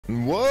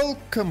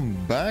Welcome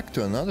back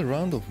to another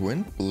round of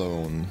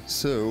Windblown.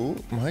 So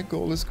my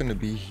goal is gonna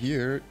be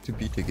here to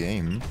beat the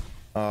game.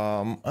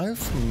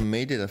 I've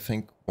made it I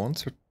think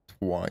once or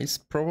twice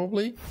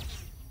probably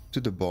to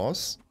the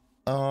boss.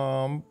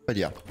 But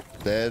yeah,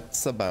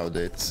 that's about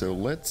it. So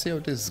let's see how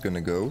this is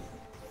gonna go.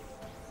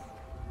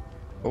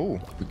 Oh,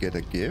 we get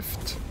a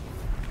gift.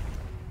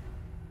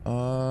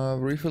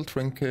 Refill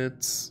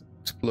trinkets,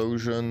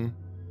 explosion.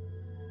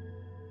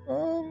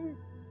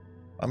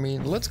 I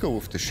mean, let's go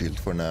with the shield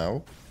for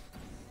now.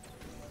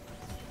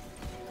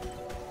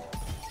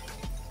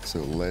 So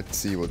let's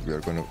see what we are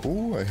gonna...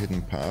 Oh, a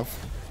hidden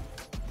path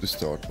to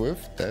start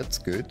with. That's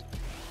good.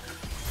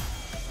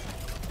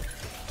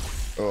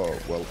 Oh,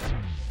 well.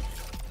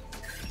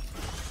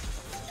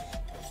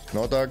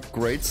 Not a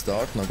great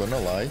start, not gonna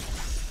lie.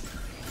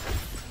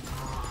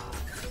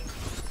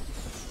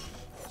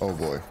 Oh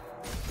boy.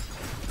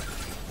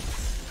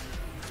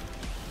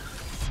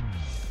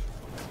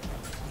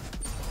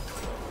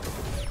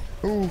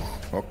 Ooh,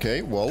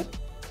 okay, well,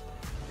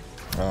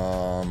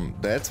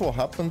 that's what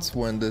happens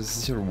when this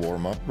is your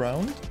warm-up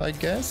round, I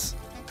guess.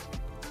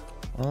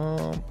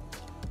 Do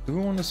we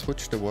want to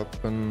switch the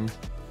weapon?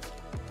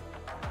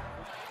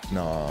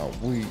 Nah,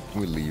 we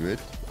leave it.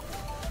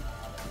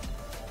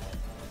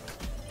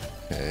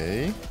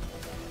 Okay.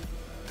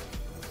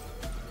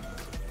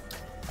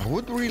 I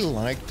would really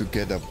like to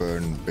get a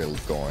burn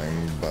build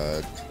going,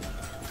 but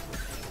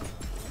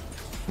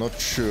not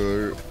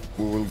sure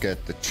we will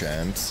get the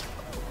chance.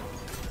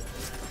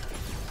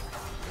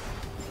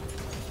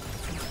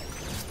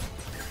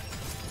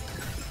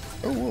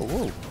 Oh, whoa,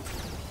 whoa.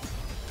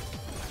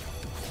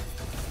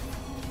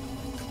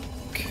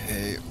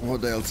 Okay,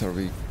 what else are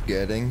we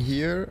getting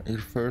here? Your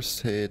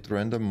first hit,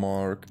 random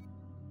mark.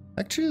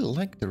 I actually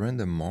like the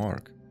random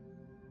mark.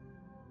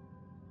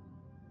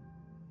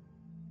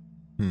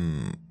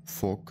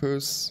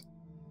 Focus.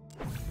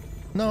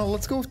 No,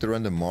 let's go with the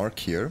random mark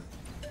here.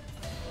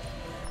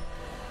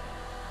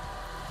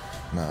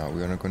 No,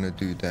 we're not gonna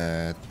do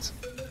that.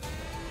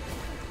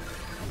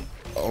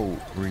 Oh,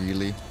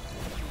 really?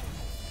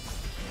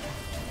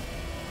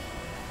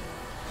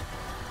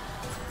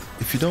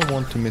 If you don't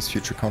want to miss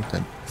future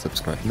content,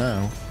 subscribe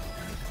now.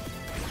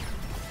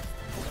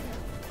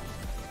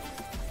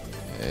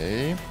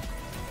 Okay.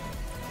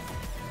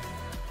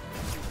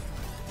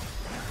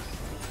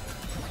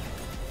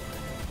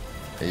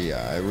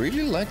 Yeah, I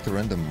really like the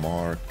random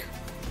mark.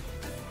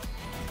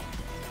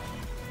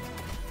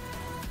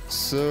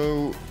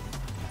 So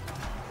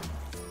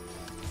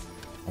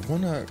I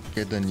wanna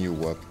get a new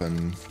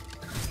weapon.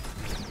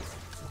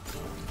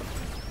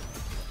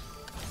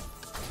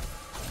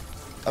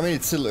 I mean,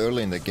 it's still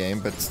early in the game,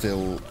 but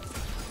still,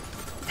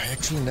 I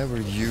actually never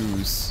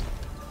use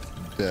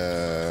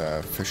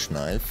the fish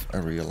knife, I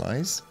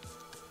realize.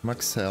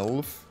 Max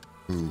health.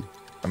 Ooh,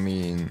 I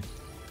mean,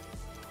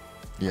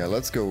 yeah,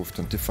 let's go with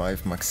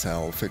 25 max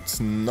health. It's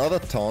not a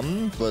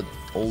ton, but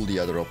all the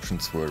other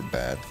options were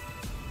bad.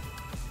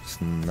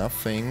 There's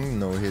nothing,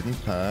 no hidden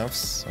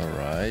paths,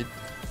 alright.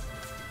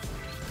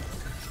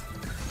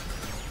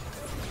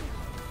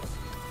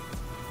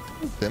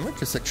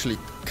 Damage is actually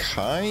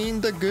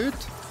kinda good.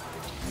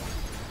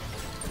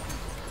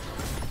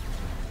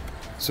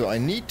 So I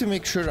need to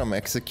make sure I'm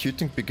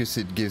executing because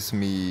it gives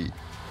me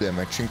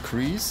damage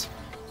increase.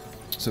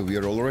 So we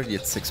are already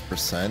at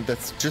 6%.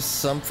 That's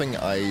just something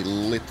I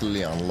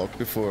literally unlocked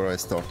before I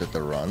started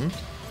the run.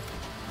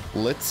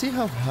 Let's see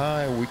how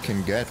high we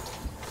can get.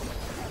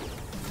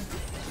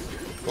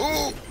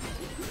 Oh!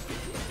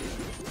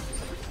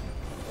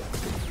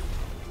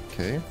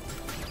 Okay.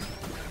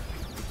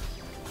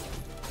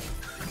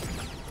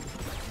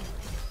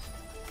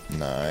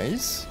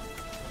 Nice.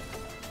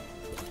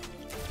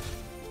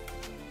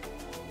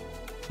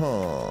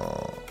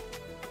 Huh.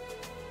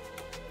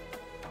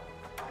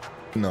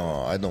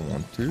 No, I don't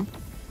want to.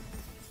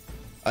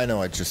 I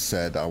know I just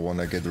said I want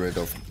to get rid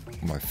of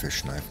my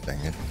fish knife, dang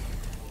it.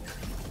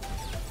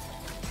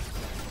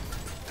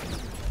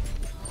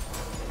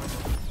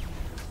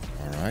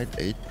 Alright,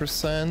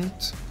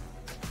 8%.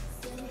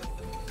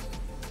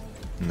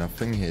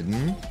 Nothing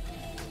hidden.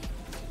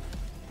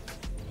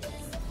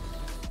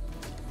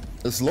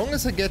 As long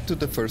as I get to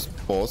the first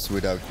boss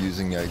without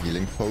using a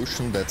healing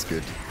potion, that's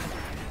good.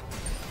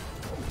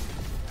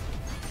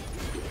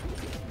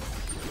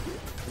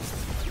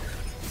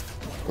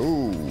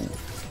 Ooh.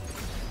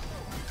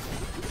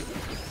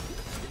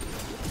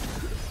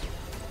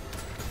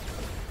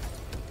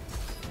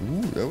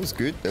 Ooh, that was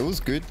good. That was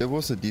good. That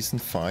was a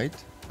decent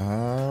fight.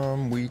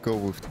 We go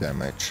with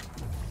damage.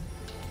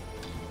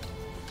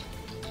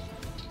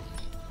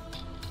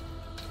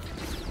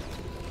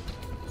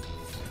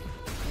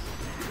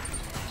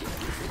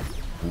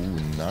 Ooh,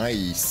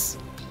 nice.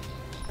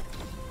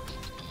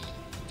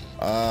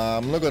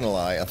 I'm not gonna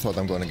lie, I thought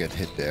I'm gonna get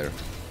hit there.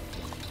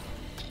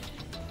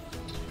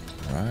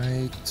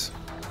 Right.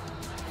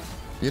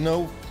 You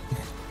know,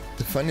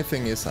 the funny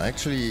thing is I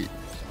actually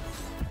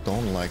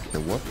don't like the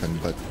weapon,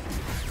 but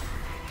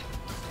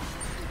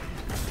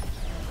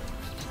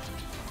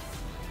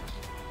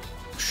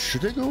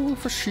Should I go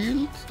with a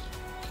shield?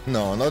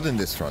 No, not in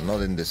this run,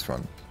 not in this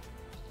run.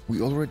 We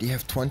already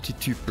have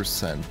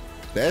 22%.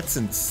 That's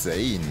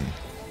insane.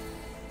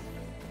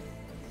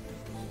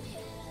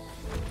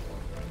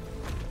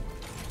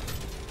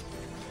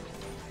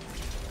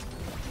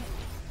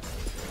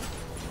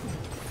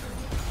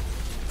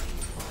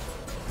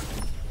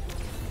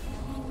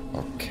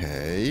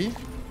 Okay.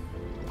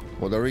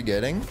 What are we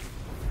getting?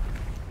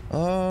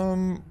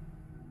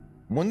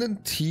 When the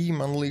team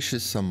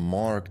unleashes some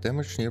mark,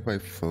 damage nearby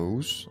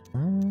foes.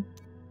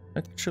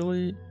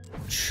 Actually,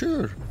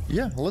 sure.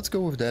 Yeah, let's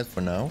go with that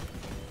for now.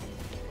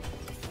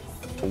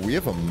 Oh, we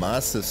have a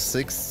massive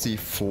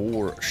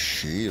 64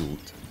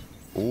 shield.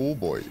 Oh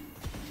boy.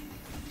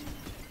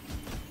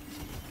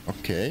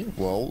 Okay,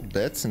 well,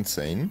 that's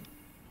insane.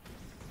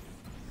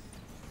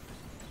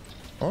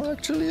 Oh,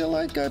 actually,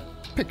 I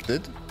picked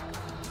it.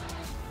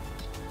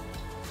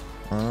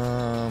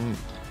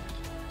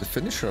 The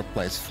finisher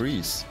applies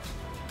freeze.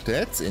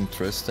 That's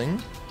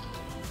interesting.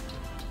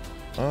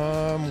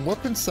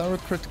 Weapons are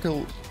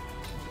critical.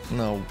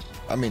 No,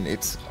 I mean,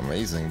 it's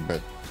amazing,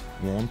 but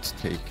won't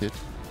take it.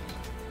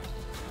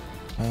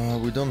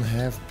 We don't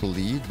have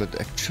bleed,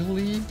 but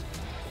actually...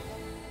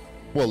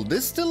 Well,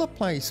 this still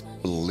applies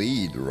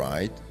bleed,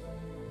 right?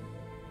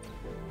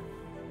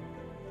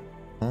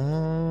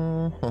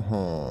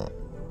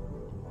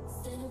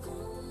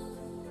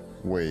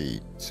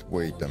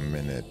 Wait a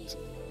minute.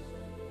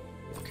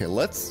 Okay,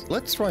 let's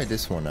try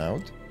this one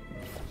out.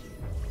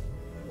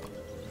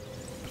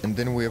 And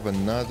then we have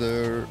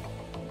another...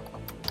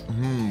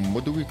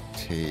 what do we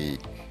take?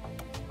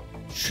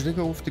 Should I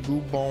go with the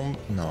goo bomb?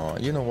 No,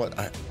 you know what?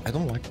 I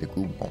don't like the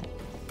goo bomb.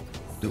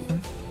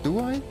 Do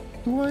I?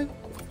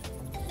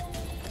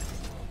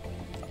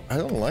 I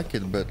don't like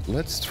it, but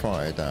let's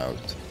try it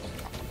out.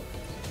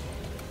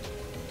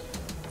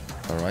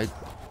 Alright.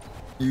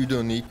 You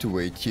don't need to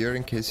wait here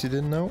in case you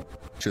didn't know.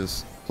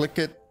 Just click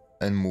it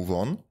and move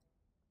on.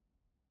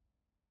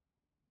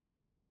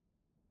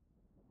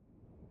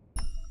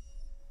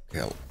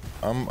 Well,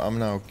 I'm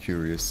now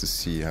curious to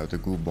see how the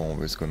goo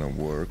bomb is gonna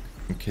work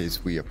in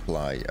case we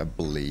apply a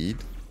bleed.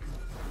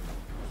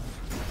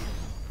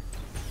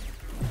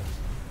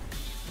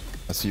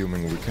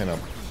 Assuming we cannot...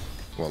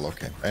 Well,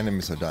 okay.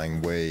 Enemies are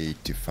dying way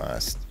too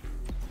fast.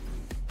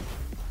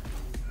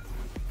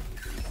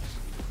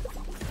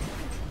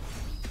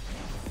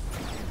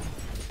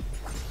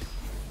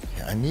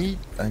 Yeah,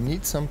 I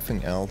need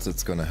something else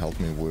that's gonna help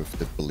me with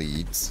the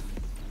bleeds.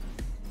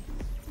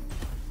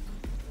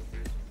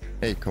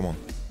 Hey, come on.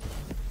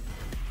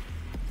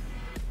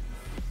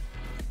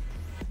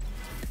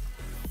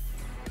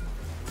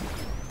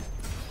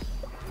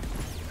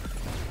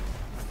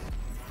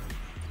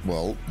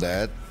 Well,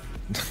 that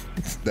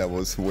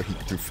was way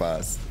too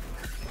fast.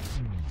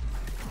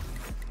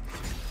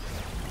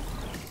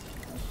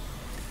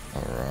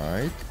 All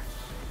right.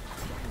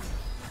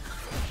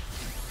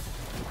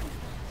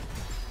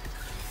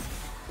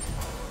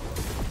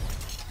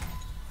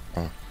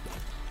 Oh,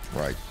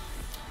 right.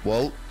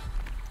 Well,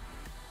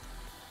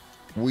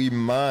 we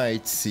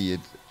might see it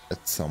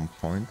at some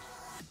point.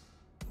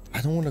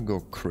 I don't want to go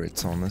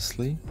crits,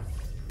 honestly.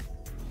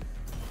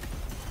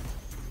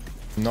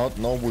 Not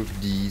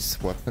with these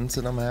weapons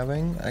that I'm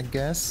having, I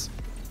guess.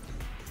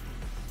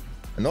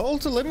 And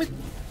also, let me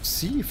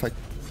see if I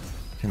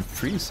can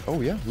freeze.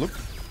 Oh yeah, look.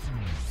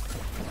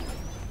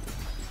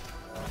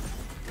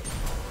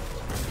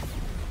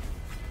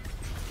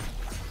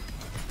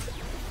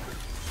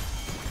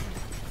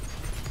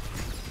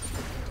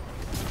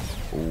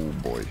 Oh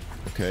boy.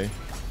 Okay.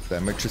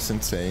 Damage is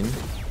insane.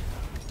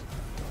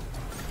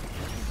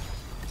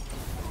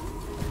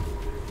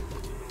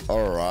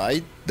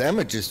 Alright,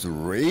 damage is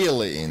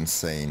really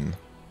insane.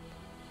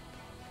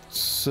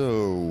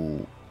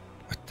 So,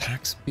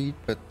 attack speed,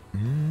 but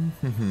I'm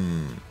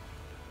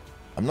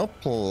not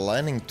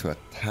planning to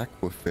attack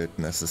with it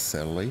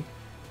necessarily.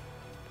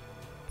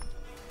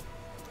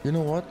 You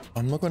know what?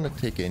 I'm not gonna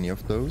take any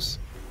of those.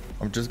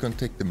 I'm just gonna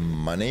take the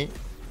money.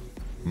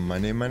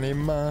 Money, money,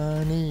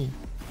 money.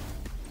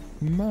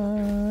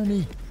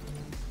 Money.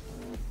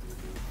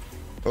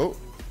 Oh,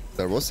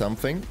 there was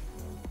something.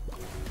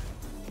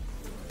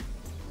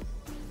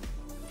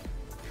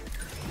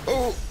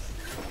 Oh!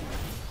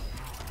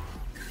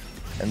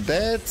 And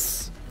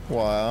that's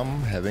why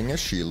I'm having a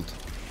shield.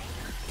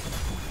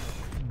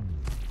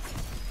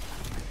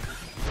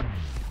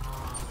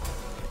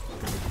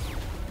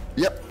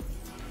 Yep,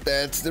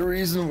 that's the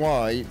reason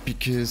why,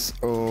 because,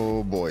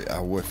 oh boy, I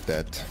whiffed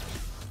that.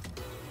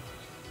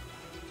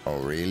 Oh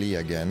really,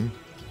 again?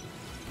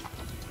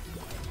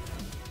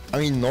 I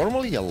mean,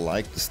 normally I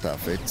like the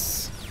stuff,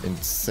 it's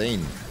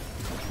insane.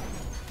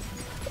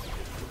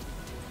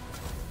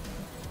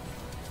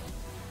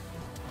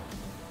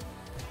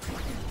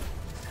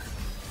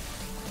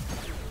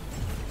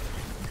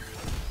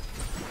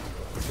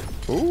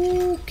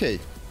 Okay.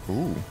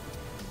 Ooh.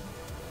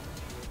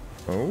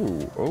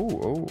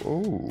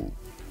 Oh.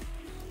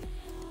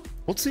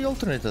 What's the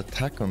alternate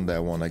attack on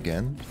that one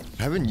again?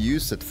 I haven't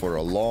used it for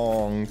a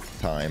long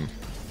time.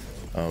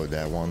 Oh,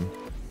 that one.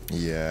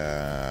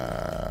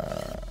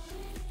 Yeah.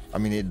 I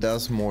mean, it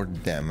does more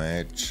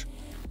damage.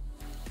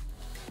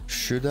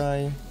 Should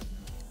I?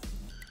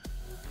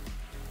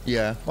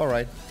 Yeah,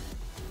 alright.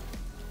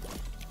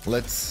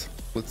 Let's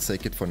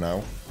take it for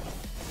now.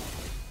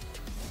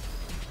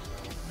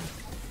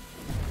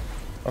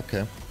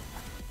 Okay.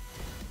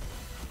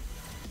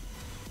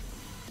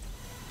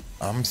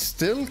 I'm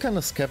still kind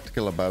of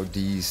skeptical about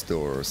these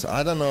doors.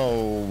 I don't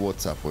know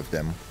what's up with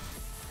them.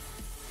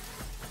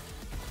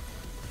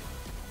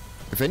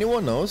 If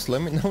anyone knows,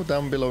 let me know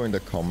down below in the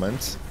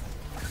comments.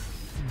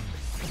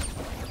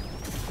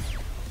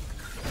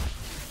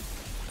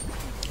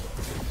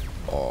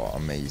 Oh,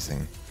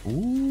 amazing.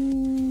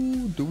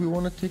 Ooh, do we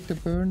want to take the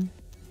burn?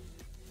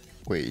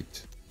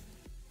 Wait.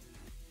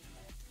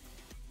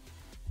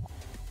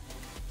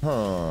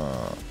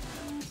 Huh.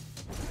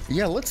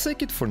 Yeah, let's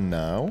take it for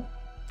now.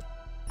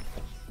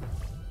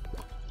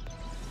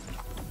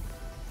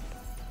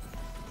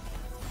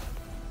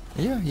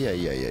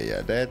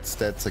 Yeah.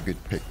 That's a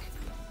good pick.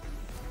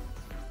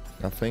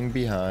 Nothing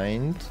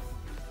behind.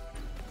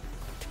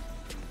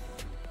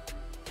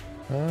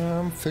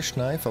 Fish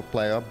knife,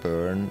 apply or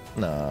burn.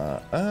 Nah.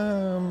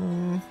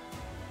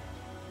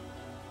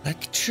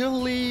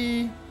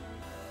 Actually,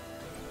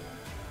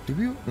 do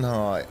we?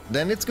 No.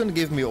 Then it's gonna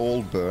give me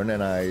all burn,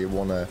 and I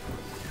wanna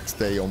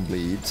stay on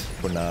bleed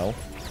for now.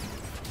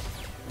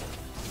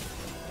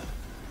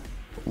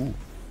 Ooh.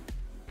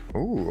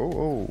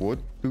 Oh, what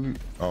do we...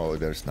 Oh,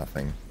 there's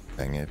nothing.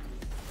 Dang it.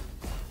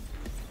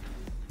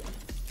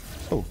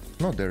 Oh,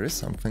 no, there is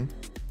something.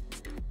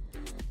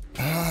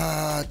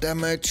 Ah,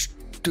 damage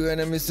to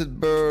enemies that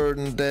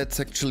burn. That's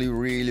actually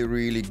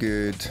really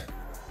good.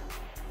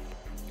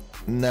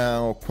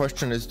 Now,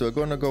 question is, do I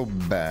gonna go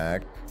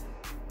back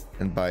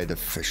and buy the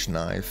fish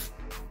knife?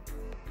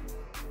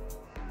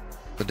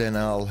 But then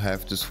I'll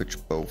have to switch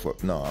both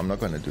up. No, I'm not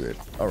gonna do it.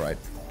 Alright.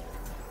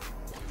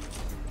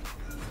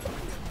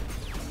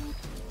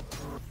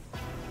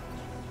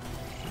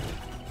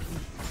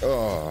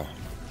 Oh.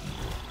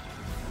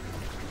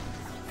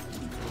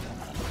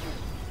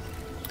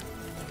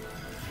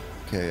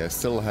 Okay, I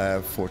still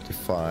have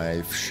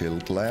 45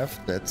 shield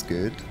left. That's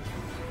good.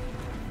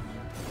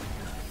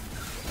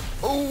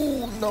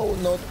 Oh, no,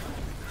 not...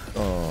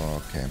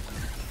 Oh, okay.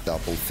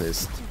 Double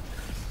fist.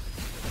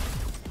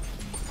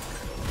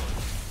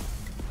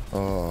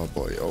 Oh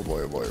boy.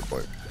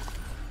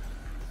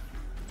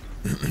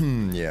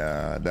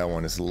 Yeah, that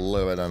one is a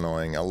little bit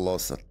annoying. I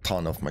lost a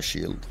ton of my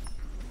shield.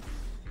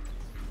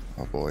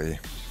 Oh boy.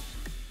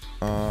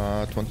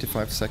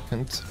 25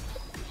 seconds.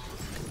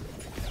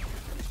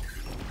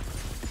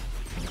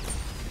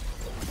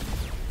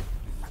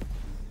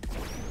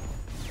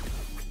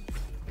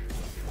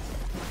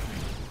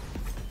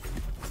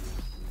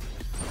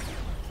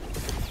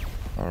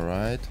 All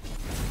right.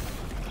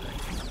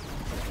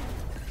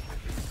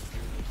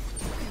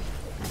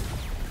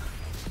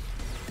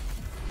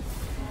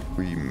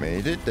 We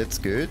made it. That's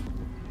good.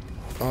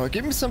 Oh,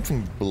 give me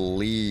something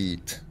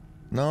bleed.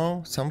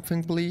 No?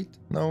 Something bleed?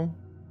 No?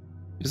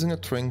 Using a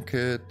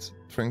trinket.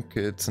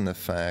 Trinkets and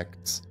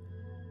effects.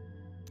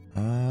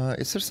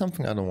 Is there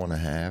something I don't want to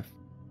have?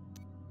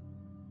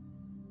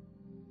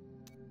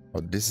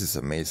 Oh, this is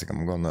amazing.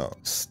 I'm gonna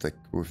stick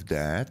with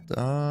that.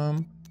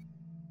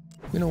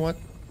 You know what?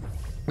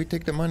 We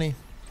take the money.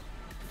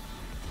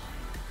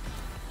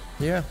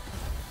 Yeah.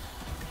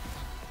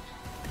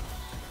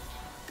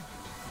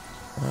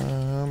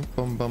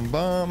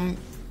 Bum.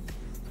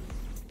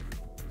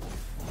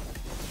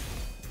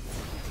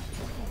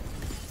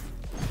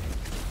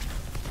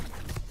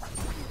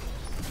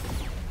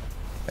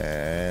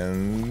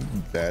 And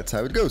that's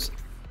how it goes.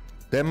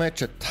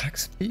 Damage, attack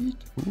speed.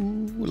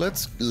 Ooh,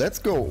 let's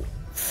go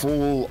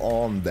full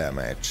on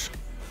damage.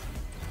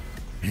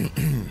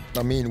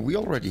 I mean, we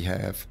already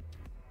have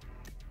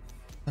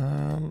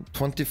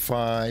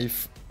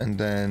 25 and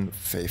then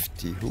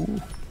 50.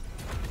 Ooh.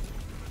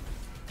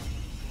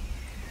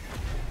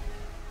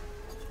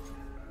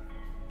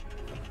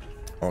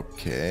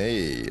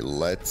 Okay,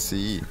 let's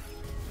see.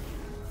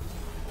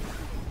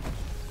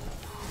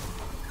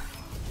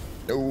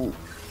 Oh,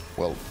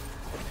 well.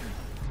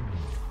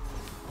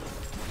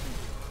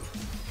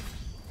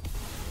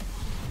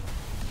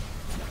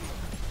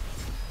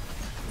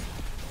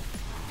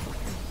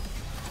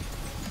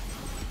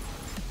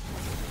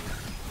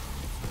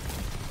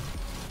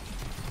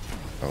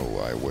 Oh,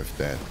 I whiffed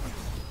that.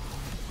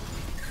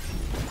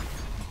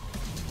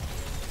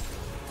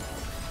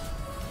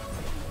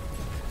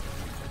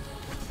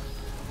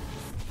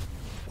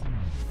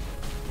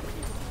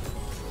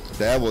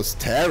 That was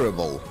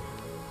terrible.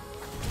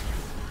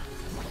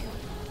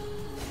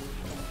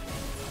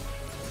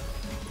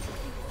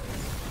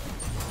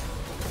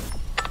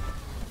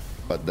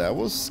 But that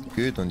was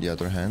good on the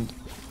other hand.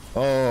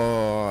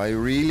 Oh, I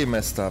really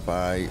messed up.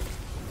 I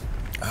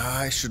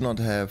should not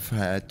have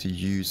had to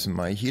use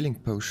my healing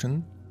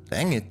potion.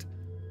 Dang it.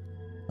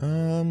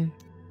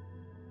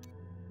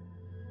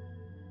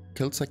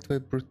 Kill sector by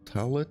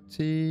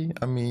brutality.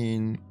 I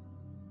mean...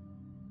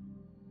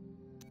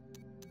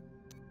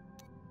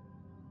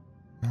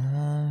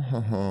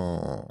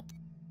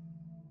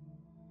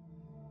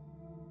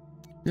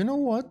 You know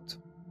what?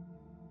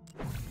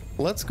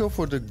 Let's go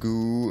for the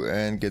goo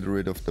and get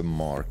rid of the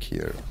mark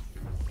here.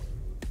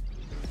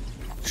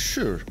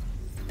 Sure.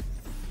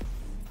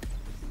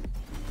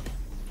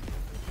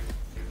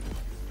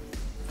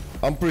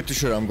 I'm pretty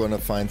sure I'm gonna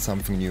find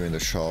something new in the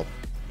shop.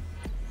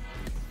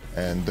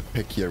 And the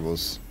pick here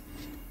was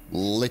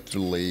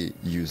literally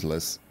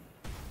useless.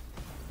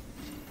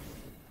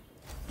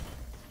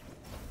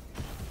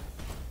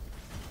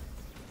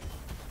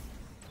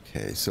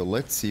 Okay, so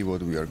let's see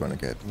what we are gonna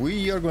get.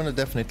 We are gonna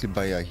definitely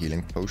buy a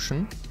healing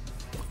potion.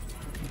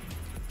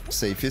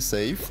 Safe is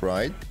safe,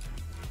 right?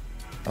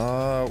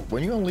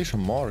 When you unleash a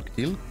mark,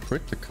 deal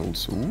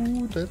criticals.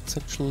 Ooh, that's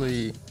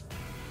actually...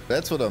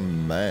 That's what I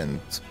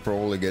meant.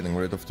 Probably getting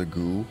rid of the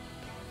goo.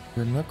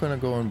 We're not gonna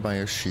go and buy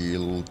a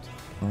shield.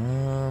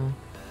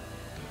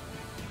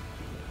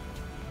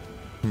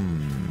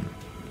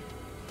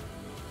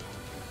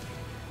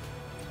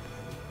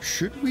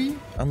 Should we?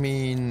 I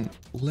mean,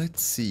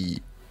 let's see.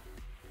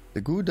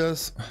 The goo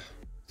does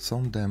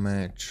some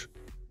damage.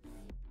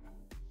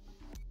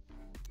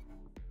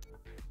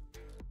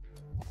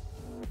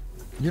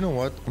 You know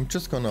what? I'm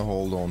just gonna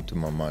hold on to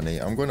my money.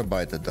 I'm gonna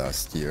buy the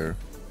dust here.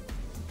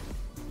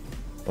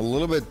 A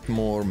little bit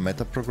more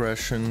meta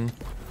progression.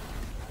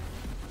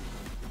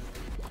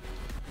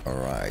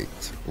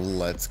 Alright,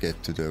 let's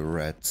get to the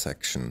red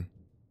section.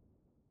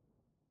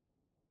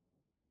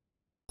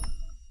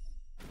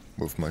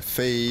 With my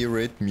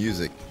favorite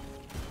music.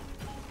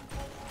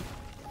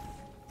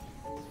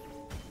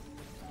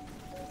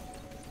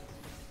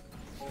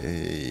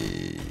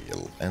 Okay,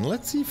 and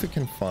let's see if we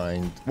can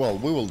find... Well,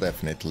 we will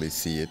definitely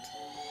see it.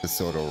 The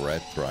sort of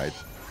red, right?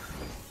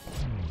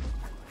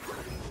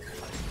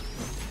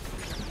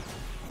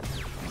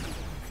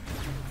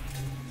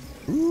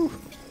 Ooh.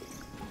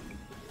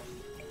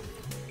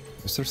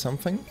 Is there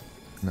something?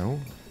 No?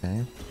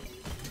 Okay.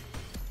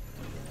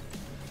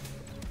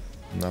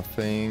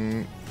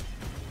 Nothing.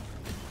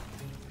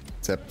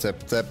 Zap,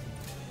 zap, zap.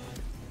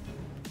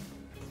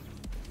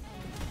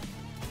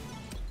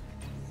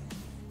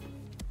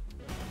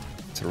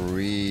 It's a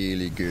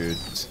really good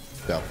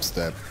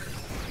dubstep.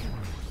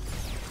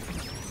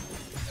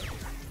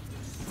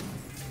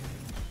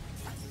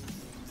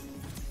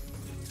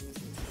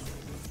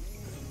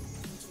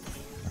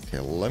 Okay,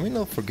 let me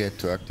not forget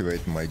to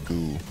activate my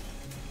goo.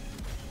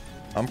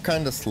 I'm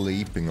kinda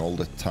sleeping all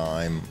the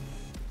time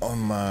on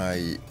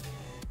my...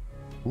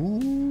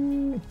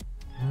 Ooh,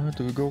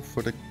 do we go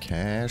for the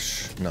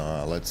cash?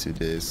 Nah, let's do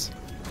this.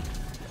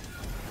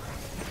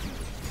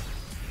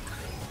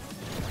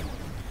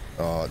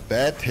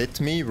 That hit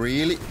me,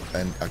 really?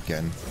 And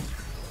again.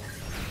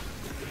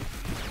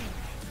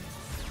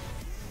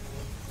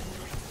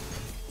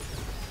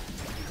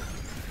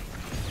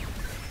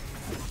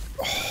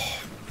 Oh,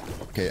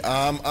 okay,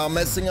 I'm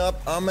messing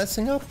up, I'm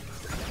messing up.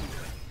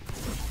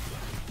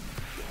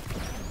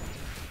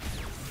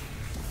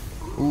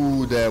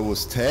 Ooh, that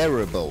was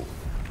terrible.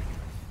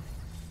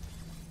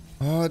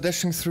 Oh,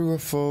 dashing through a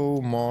foe,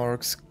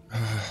 marks.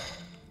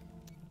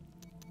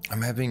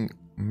 I'm having...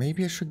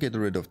 Maybe I should get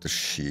rid of the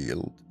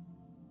shield.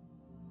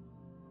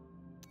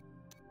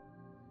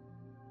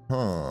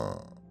 Huh.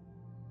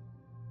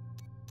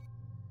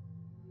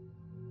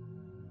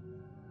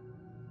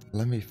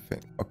 Let me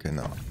think. Okay,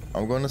 now.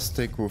 I'm gonna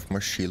stick with my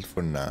shield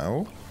for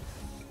now.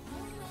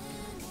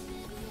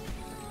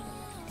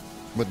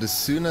 But as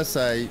soon as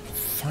I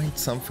find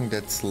something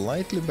that's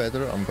slightly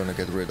better, I'm gonna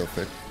get rid of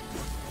it.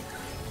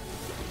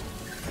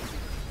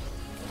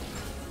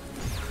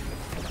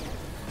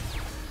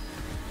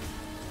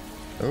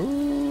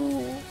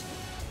 Oh.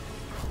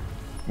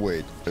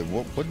 Wait,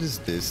 what is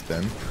this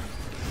then?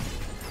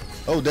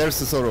 Oh, there's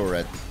the Zoro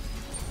red.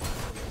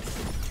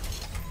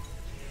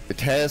 It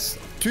has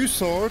two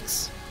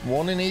swords,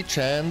 one in each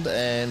hand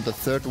and the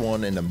third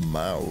one in the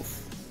mouth.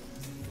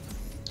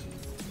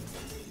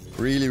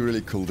 Really,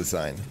 really cool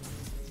design.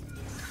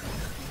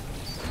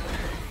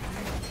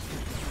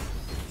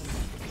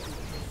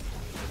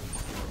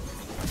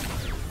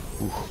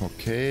 Ooh,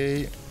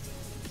 okay.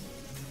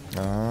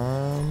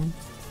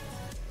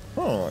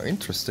 Oh,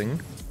 interesting.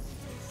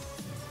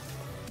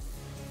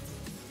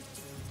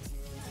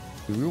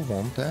 Do we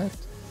want that?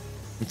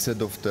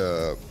 Instead of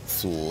the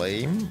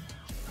flame?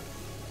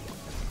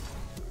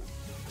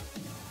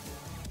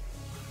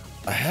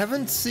 I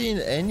haven't seen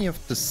any of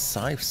the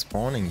scythe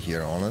spawning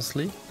here,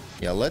 honestly.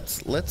 Yeah,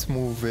 let's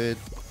move it.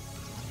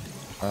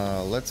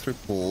 Let's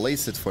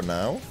replace it for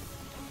now.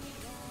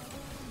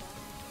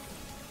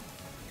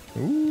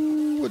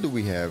 Ooh, what do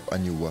we have? A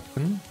new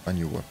weapon, a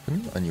new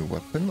weapon, a new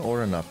weapon,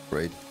 or an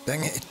upgrade?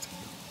 Dang it!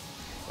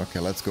 Okay,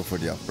 let's go for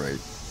the upgrade.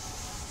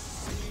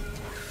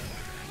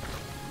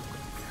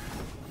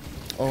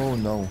 Oh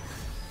no.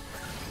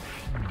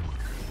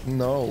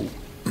 No.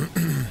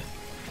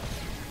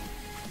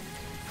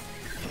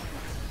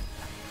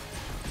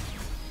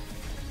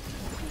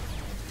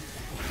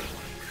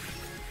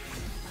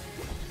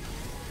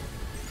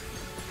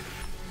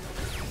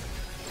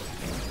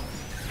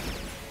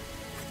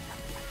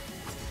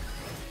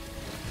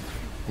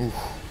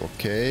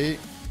 Okay.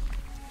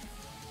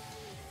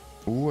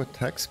 Ooh,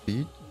 attack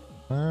speed.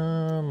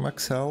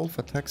 Max health,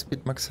 attack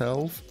speed, max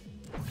health.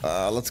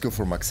 Let's go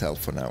for max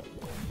health for now.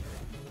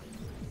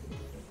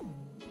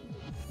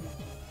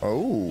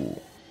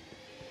 Oh.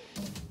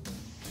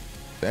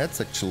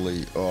 That's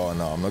actually... Oh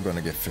no, I'm not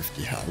gonna get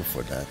 50 health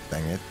for that,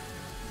 dang it.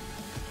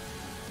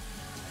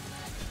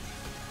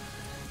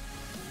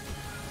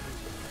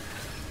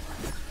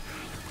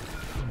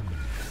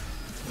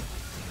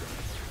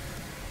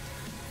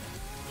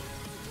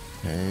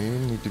 Okay,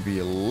 need to be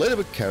a little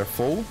bit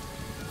careful.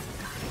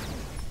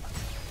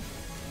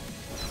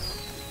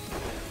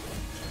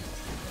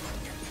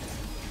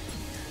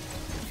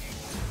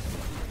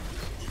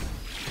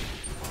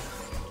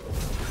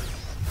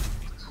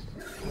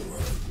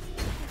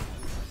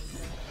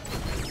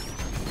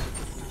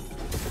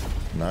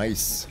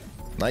 Nice.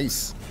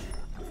 Nice.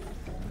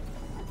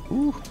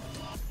 Ooh.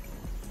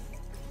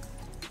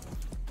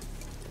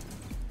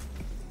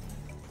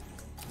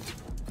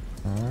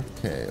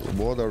 Okay,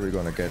 what are we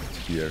gonna get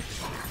here?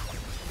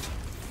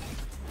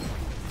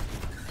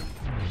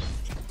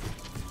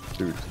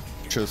 Dude,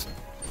 just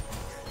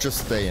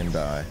stay and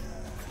die.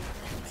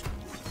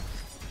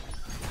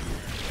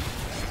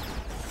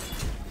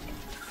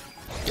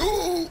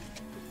 Ooh!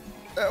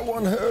 That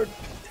one hurt.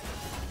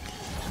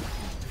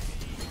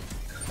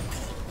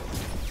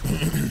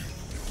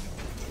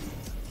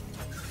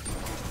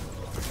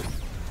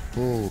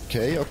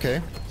 Okay,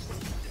 okay.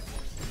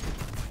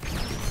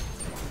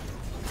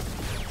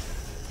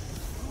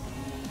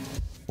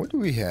 What do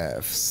we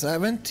have?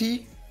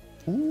 70?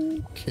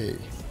 Okay.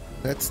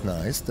 That's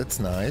nice, that's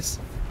nice.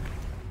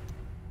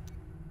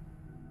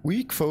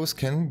 Weak foes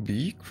can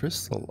be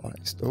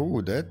crystallized.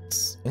 Oh,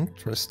 that's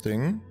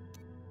interesting.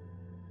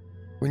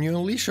 When you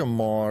unleash a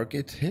mark,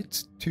 it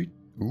hits two...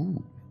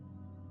 Ooh.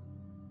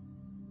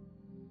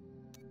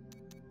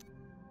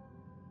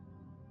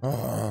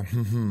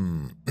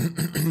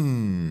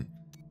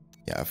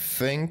 Yeah, I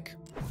think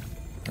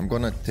I'm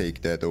gonna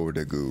take that over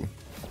the goo.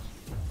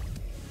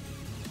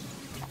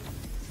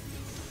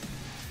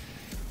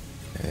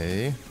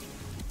 Okay.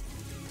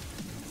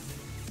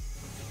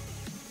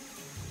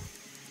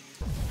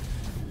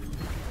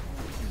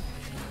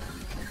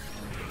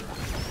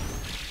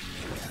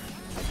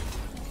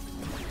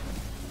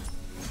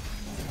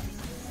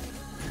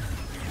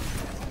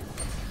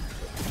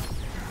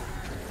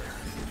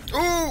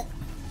 Ooh!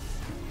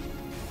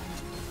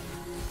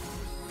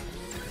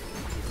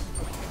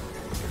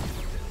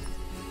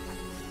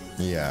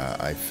 Yeah,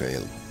 I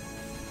failed.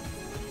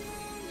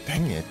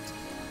 Dang it.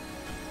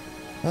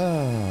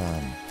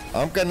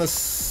 I'm kinda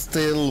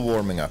still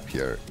warming up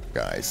here,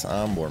 guys.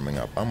 I'm warming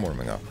up. I'm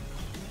warming up.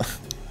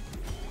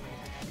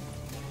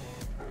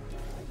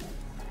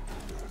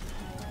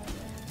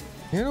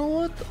 You know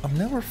what? I'm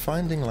never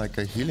finding like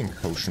a healing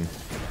potion.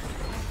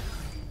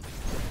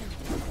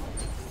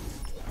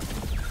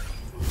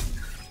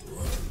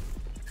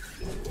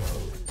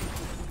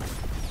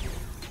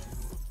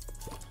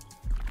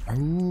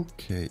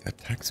 Okay,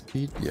 attack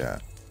speed, yeah.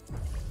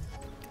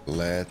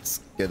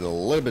 Let's get a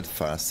little bit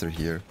faster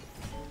here.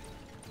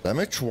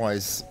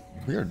 Damage-wise,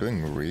 we are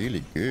doing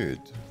really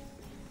good.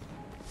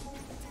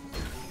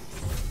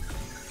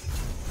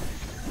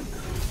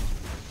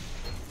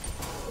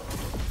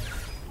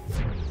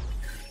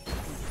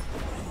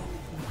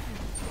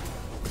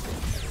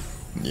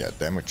 Yeah,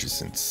 damage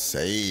is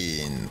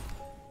insane.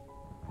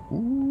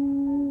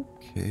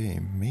 Okay,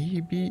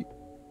 maybe...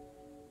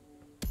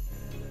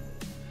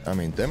 I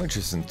mean, damage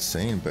is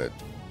insane, but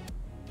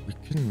we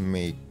can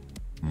make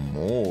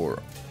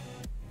more.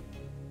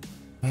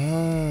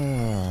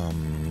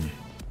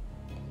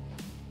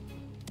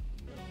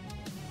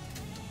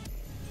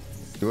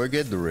 Do I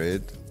get the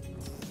red?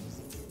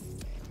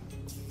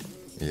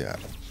 Yeah.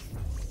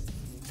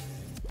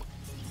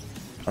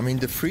 I mean,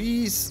 the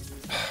freeze...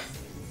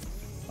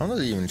 I'm not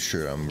even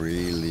sure I'm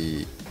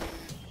really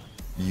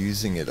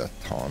using it a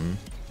ton.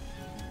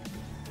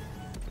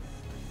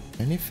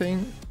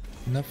 Anything?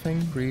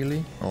 Nothing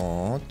really?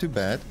 Oh, too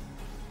bad.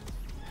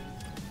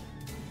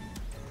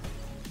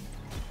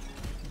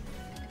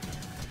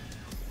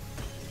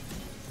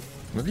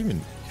 Not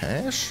even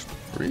cash?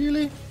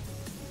 Really?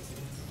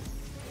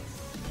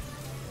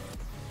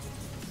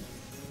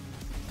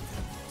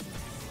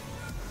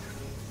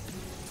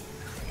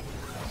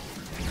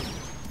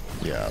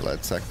 Yeah,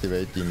 let's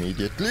activate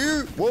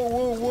immediately. Whoa,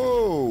 whoa,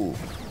 whoa!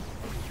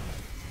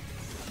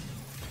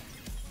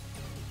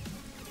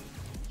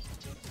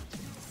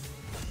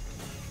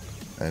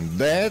 And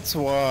that's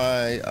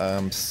why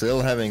I'm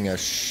still having a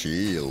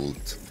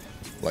shield.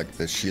 Like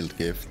the shield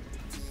gift.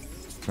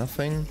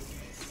 Nothing?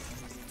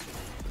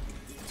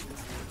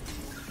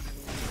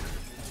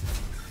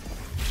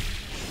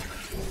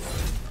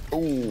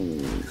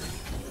 Ooh.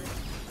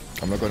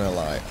 I'm not gonna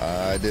lie,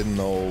 I didn't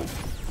know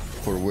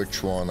for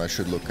which one I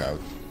should look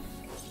out.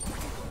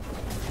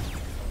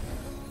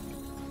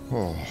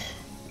 Oh.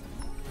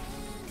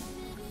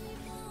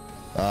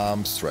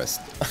 I'm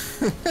stressed.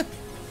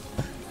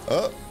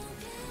 Oh.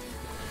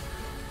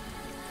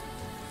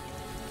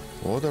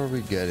 What are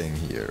we getting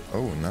here?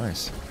 Oh,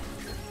 nice.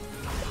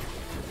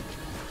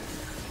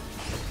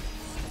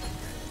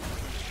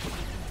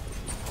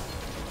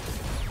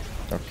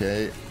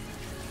 Okay,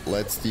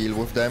 let's deal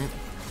with them.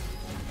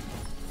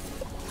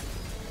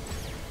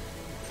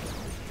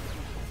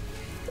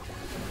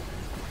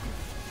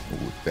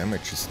 Ooh,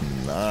 damage is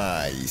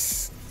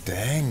nice.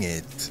 Dang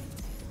it.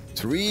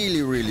 It's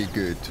really, really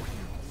good.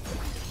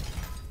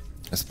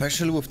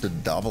 Especially with the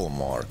double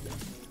mark.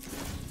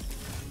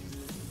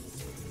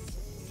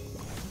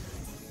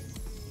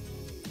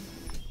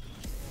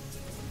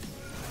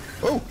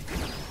 Oh!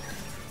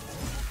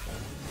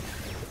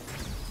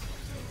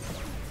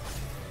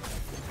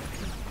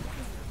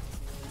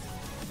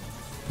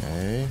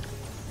 Okay.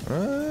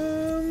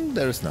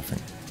 There is nothing.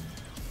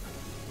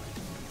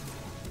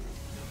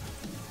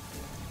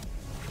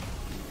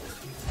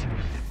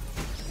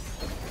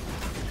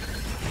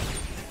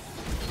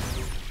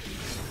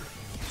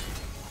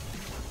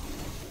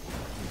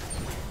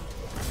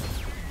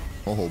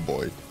 Oh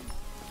boy.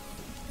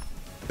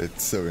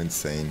 It's so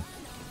insane.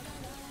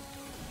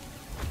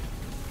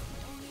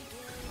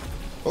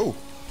 Oh!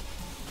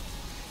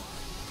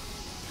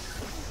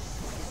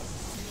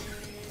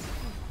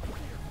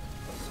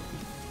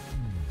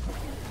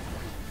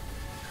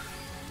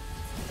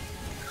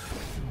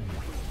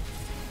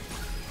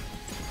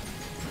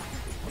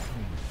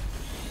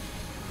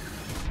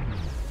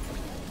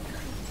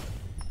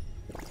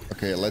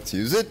 Okay, let's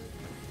use it.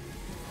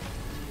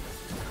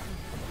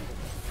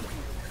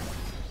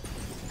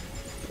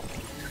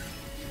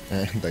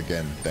 And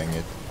again, dang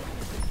it.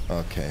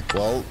 Okay,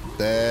 well,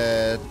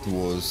 that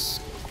was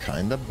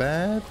kinda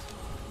bad.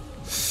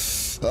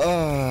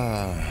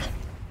 Ah.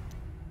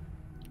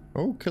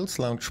 Oh, kills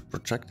launch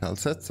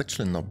projectiles. That's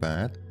actually not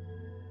bad.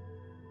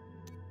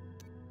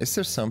 Is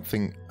there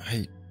something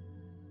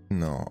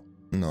No.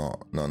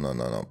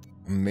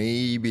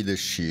 Maybe the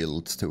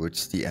shields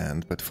towards the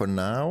end, but for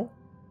now...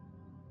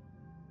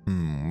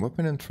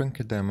 Weapon and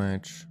trinket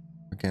damage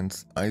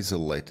against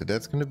isolated.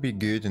 That's gonna be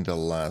good in the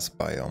last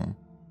biome.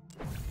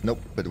 Nope,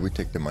 but we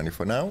take the money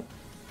for now.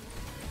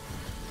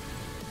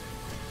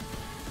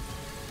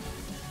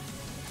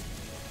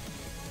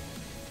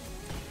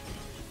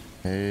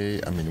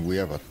 Hey, I mean, we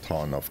have a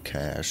ton of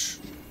cash.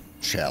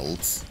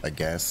 Shells, I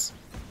guess.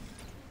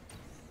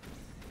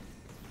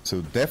 So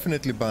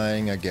definitely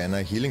buying again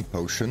a healing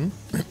potion.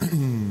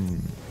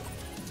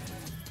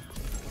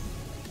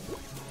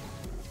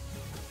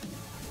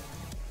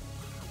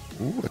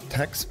 Ooh,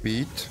 attack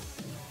speed.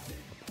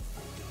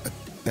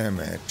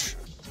 Damage.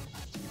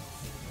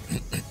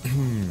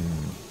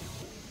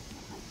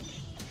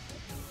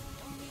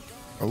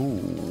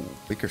 Oh,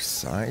 bigger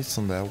size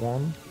on that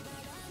one.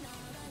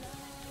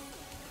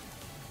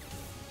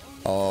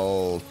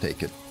 I'll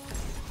take it.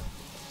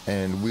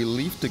 And we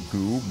leave the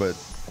goo, but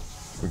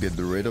we get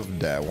rid of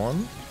that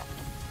one.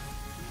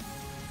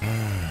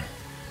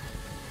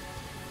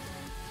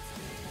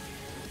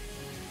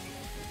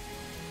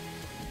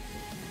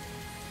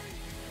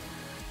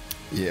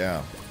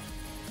 Yeah.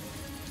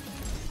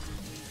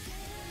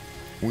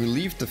 We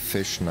leave the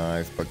fish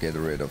knife, but get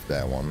rid of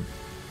that one.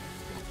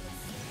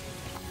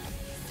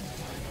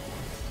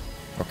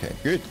 Okay,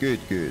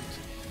 good.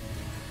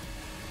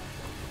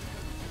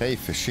 Hey,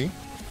 fishy.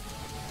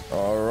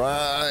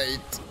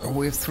 Alright,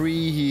 we have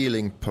 3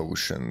 healing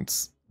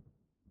potions.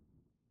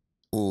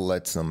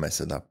 Let's not mess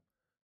it up.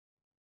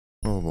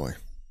 Oh boy.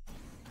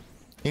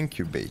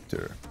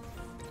 Incubator.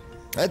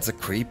 That's a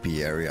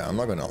creepy area, I'm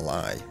not gonna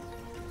lie.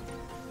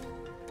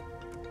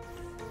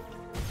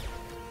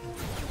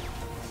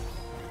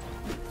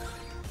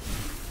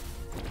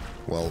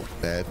 Well,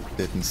 that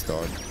didn't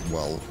start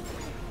well.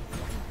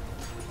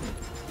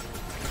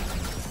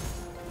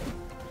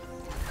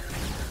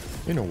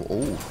 You know,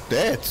 oh,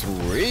 that's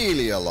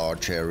really a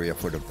large area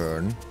for the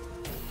burn.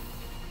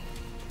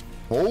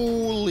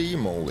 Holy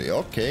moly,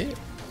 okay.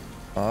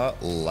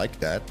 Like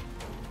that.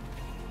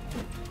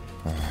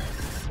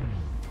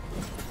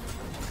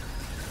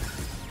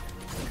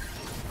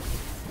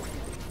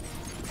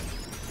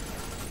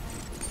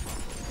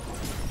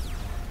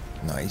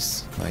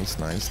 Nice.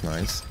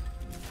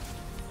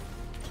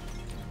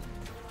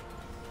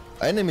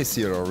 Enemies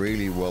here are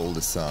really well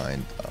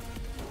designed.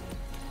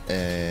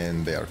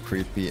 And they are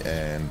creepy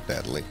and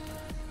deadly.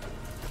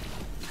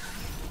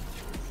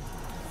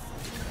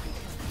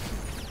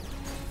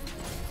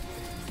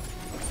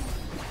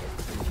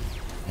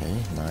 Okay,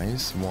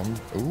 nice one.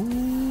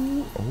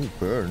 Ooh, oh,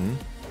 burn.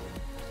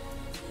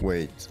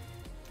 Wait,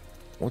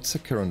 what's the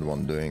current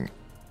one doing?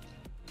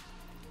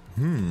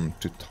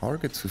 To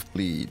targets with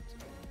bleed.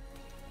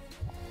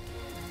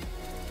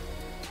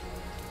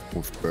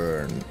 With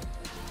burn.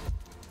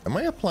 Am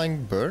I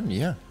applying burn?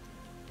 Yeah.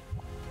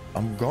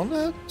 I'm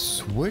gonna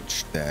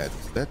switch that.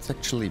 That's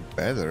actually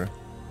better.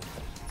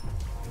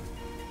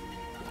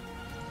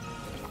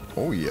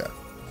 Oh yeah.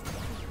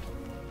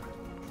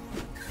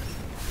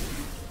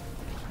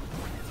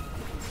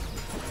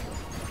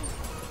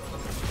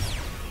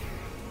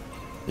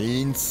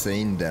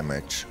 Insane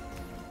damage.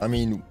 I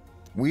mean,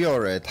 we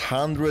are at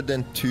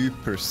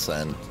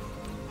 102%.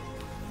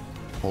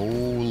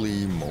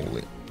 Holy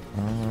moly.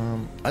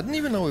 I don't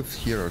even know if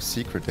here are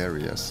secret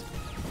areas.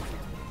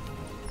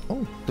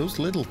 Oh, those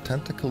little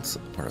tentacles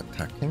are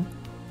attacking.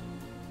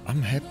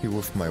 I'm happy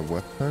with my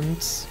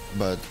weapons,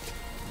 but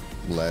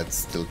let's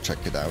still check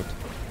it out.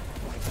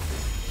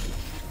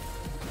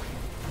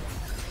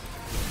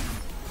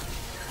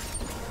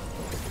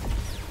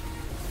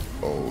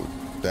 Oh,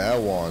 that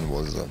one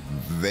was a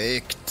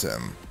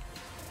victim.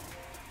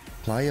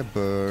 Apply a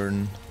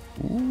burn.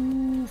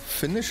 Ooh,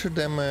 finisher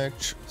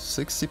damage,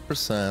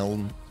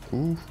 60%.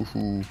 Ooh, hoo,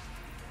 hoo.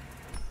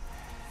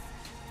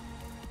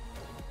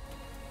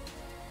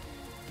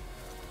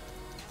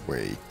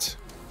 Wait,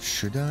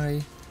 should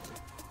I?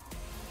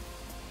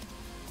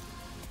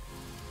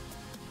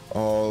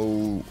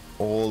 Oh,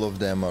 all of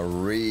them are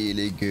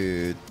really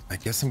good. I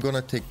guess I'm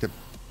gonna take the...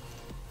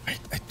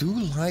 I do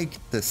like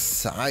the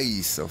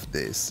size of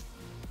this.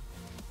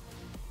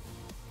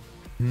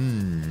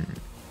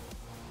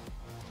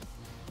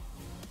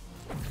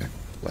 Okay,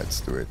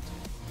 let's do it.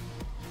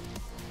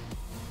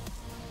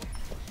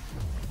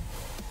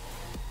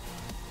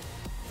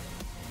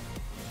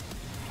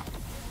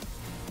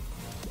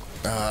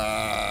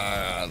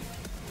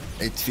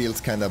 It feels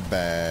kind of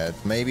bad.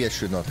 Maybe I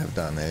should not have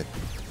done it.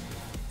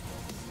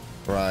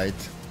 Right.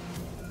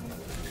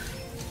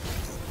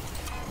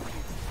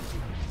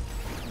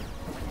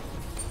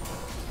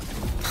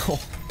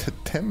 Oh, the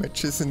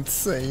damage is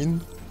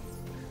insane.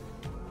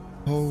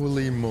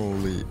 Holy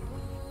moly.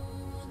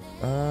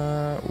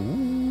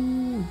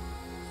 Ooh.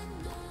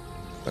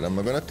 But I'm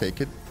not gonna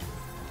take it.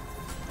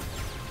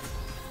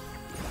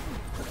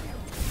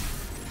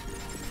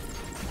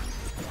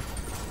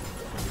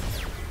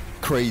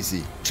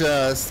 Crazy.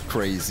 Just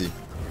crazy.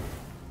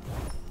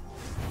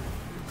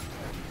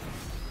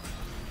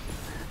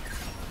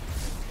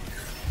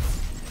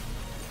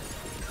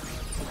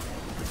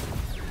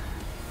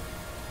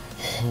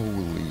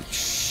 Holy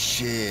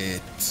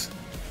shit.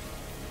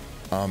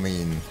 I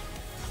mean,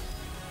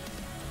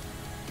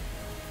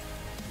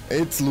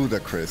 it's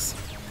ludicrous.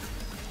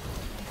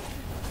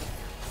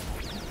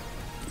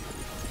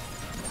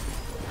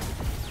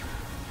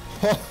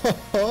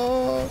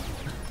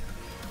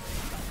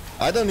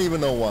 I don't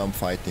even know why I'm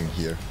fighting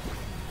here.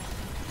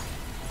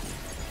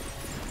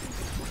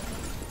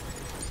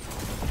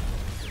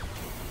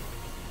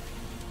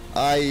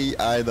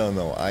 I don't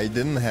know. I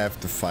didn't have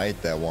to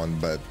fight that one,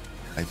 but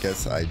I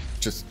guess I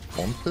just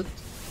wanted.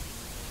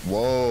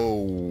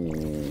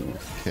 Whoa.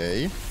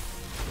 Okay.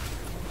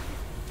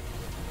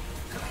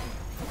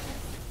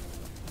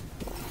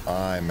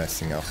 I'm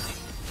messing up.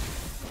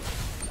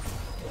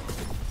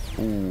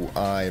 Ooh,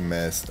 I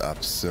messed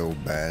up so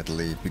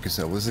badly because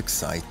I was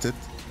excited.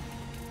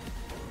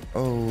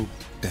 Oh,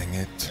 dang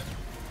it.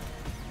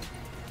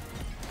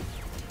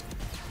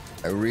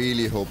 I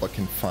really hope I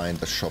can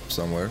find a shop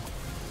somewhere.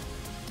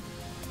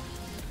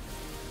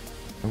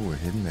 Oh, a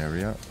hidden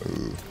area.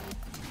 Ooh.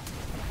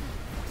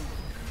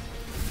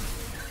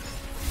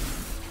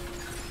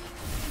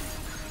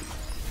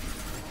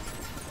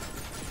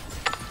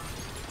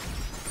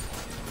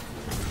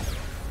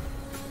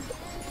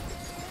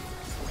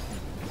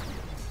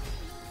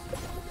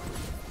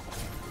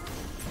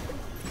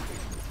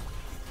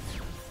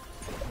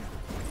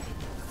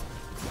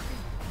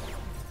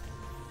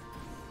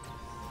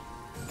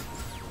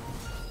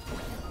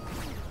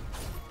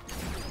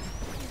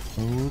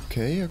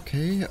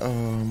 Okay,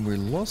 we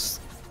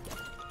lost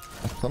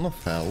a ton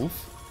of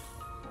health.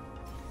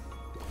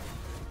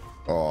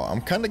 Oh,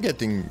 I'm kind of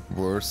getting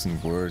worse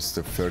and worse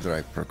the further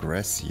I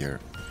progress here.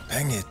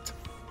 Dang it.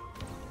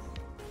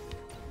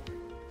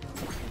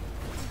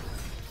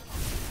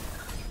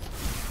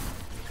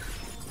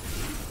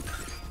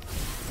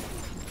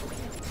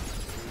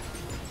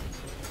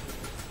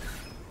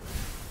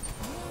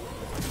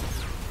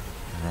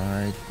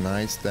 Right,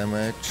 nice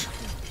damage.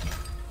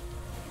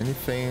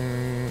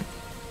 Anything...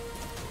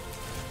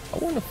 I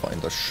want to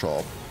find a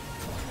shop.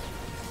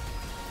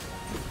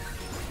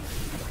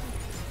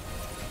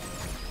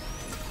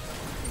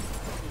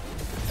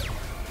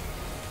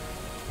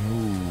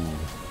 Ooh,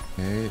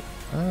 okay.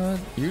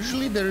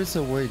 Usually there is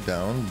a way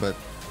down, but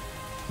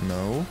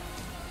no.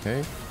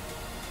 Okay.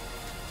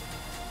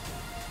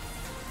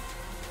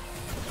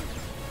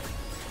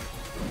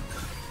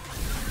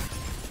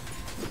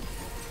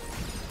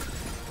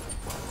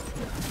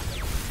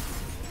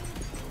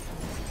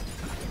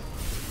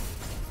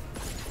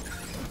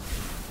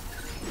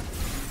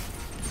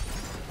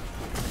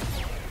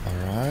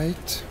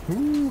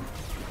 Ooh.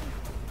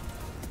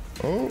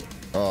 Oh,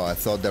 I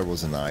thought there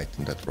was an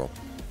item that dropped.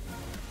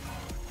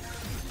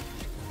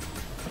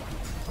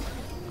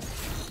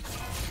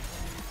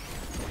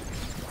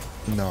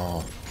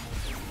 No,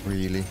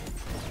 really?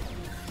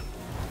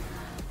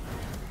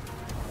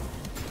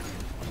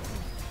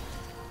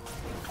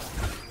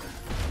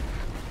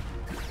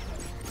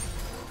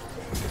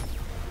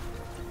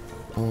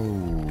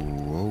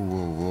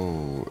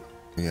 Whoa.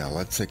 Yeah,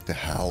 let's take the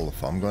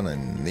health. I'm gonna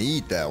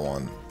need that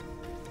one.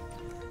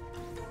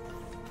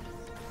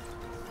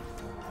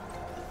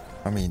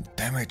 I mean,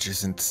 damage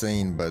is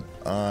insane, but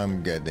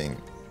I'm getting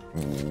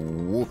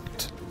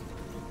Whooped.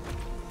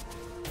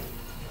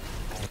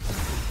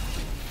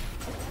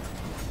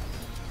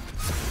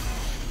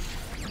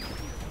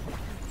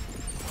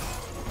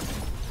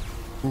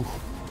 Ooh,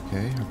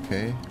 okay,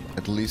 okay.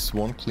 At least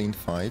one clean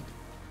fight.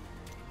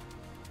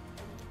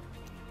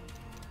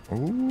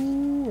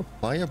 Ooh,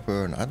 apply a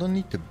burn. I don't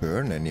need to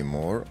burn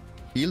anymore.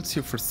 Heals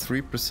you for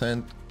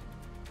 3%.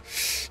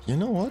 You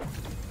know what?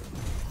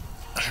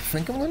 I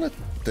think I'm gonna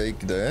take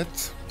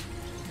that.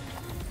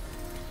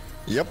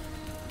 Yep.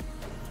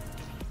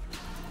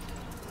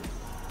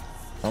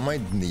 I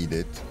might need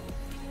it.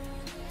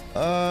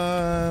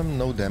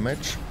 No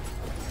damage.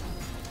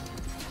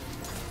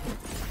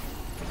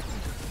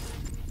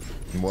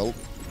 Well,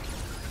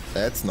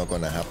 that's not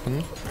gonna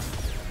happen.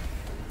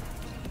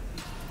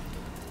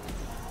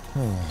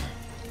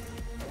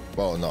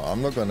 Well, no,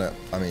 I'm not gonna...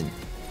 I mean,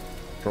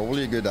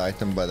 probably a good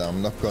item, but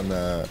I'm not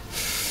gonna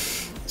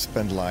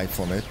spend life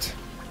on it.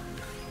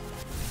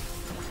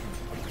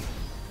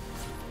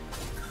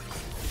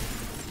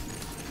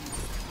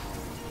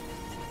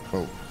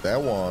 Oh, that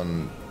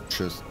one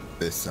just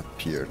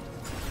disappeared.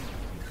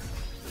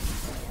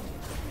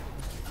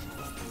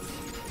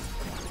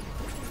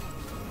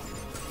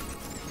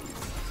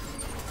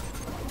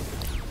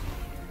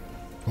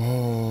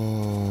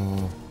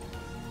 Oh,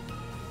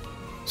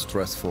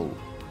 stressful.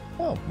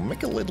 Oh,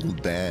 make a little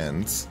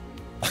dance.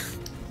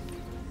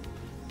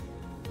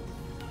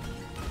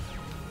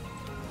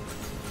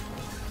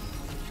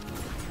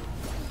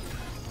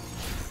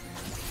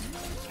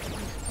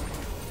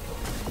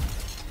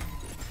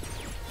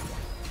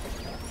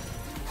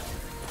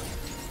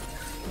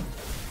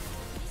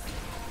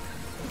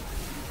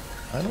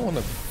 I don't want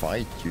to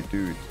fight you,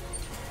 dude.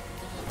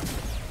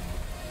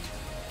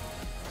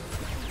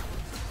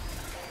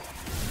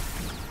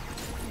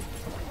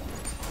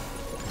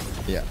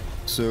 Yeah,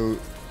 so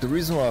the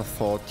reason why I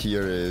thought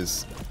here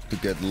is to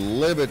get a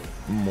little bit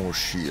more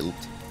shield.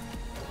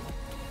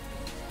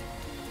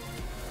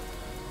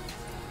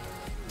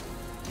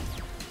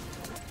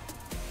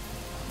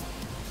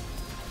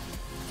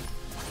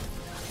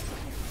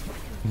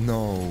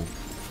 No.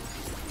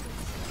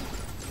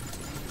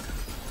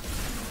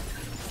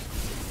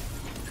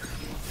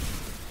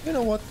 You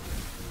know what?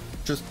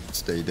 Just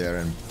stay there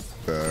and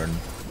burn.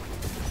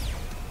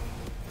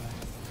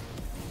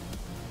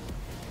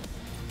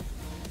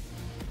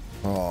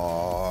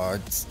 Oh,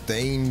 it's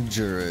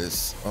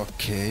dangerous.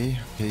 Okay,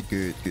 okay,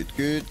 good, good,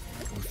 good.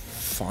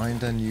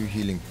 Find a new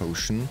healing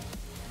potion.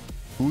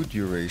 Food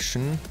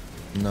duration.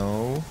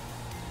 No.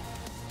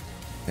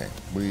 Okay,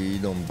 we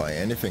don't buy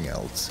anything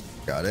else.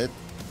 Got it.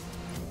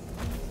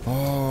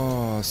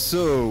 Oh,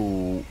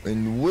 so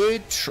in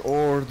which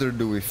order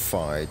do we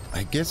fight?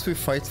 I guess we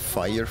fight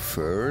fire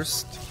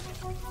first.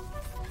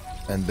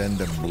 And then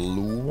the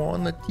blue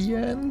one at the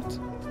end?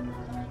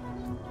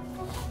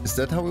 Is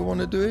that how we want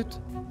to do it?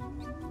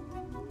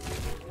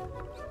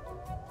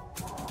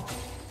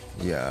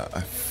 Yeah,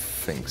 I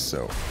think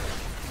so.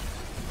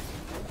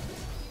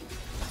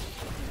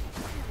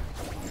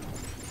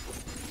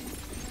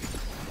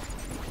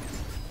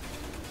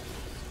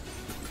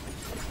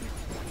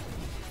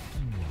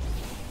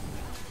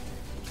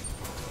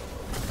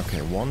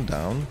 Okay, one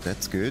down,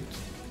 that's good.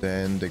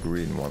 Then the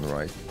green one,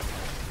 right?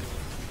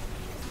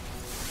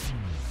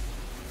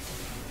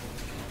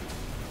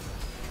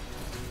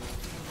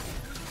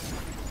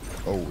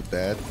 Oh,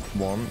 that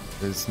one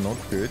is not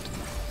good.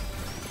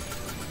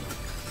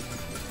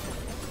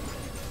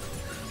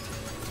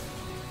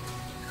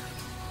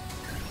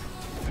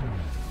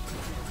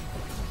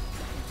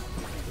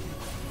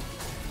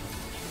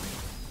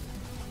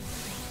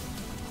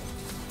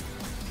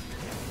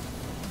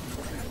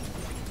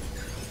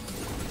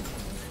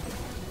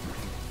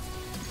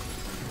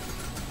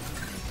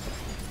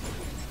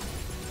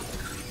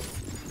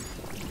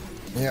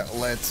 Yeah,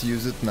 let's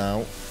use it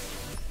now.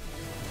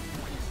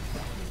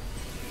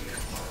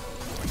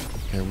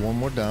 Okay, one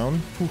more down.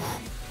 Whew.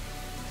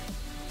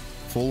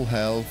 Full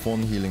health,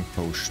 one healing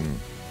potion.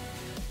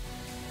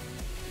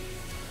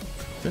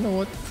 You know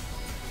what?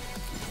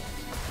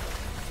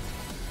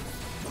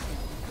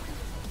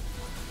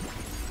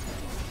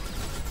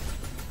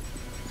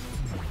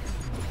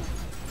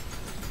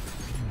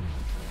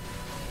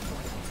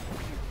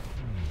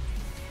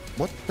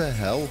 What the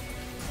hell?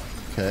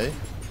 Okay.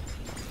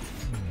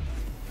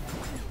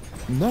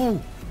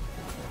 No!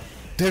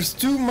 There's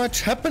too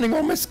much happening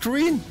on my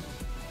screen!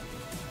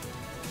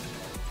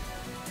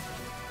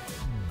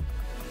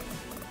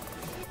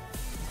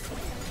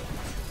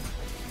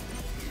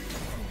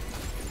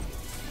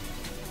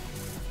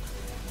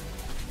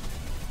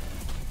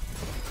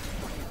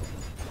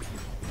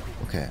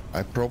 Okay,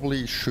 I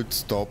probably should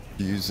stop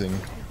using...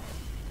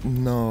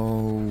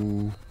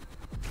 No...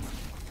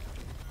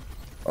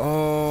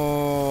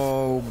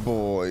 Oh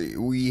boy,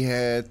 we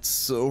had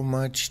so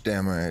much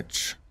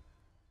damage.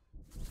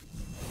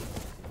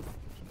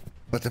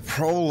 But the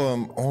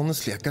problem,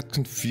 honestly, I got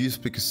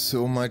confused because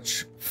so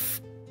much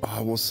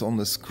was on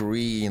the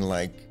screen,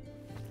 like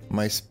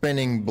my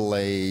spinning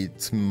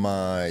blade,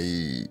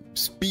 my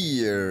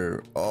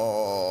spear.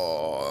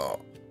 Oh,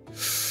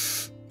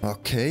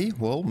 Okay,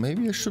 well,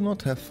 maybe I should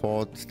not have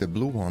fought the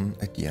blue one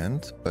at the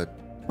end, but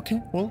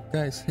okay, well,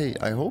 guys, hey,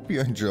 I hope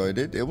you enjoyed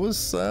it. It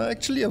was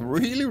actually a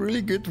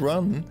really good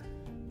run,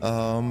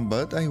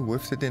 but I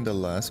whiffed it in the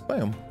last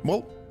biome.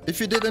 Well,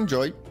 if you did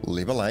enjoy,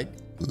 leave a like,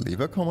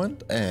 leave a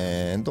comment,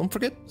 and don't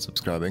forget,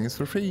 subscribing is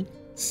for free.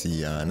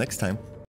 See ya next time.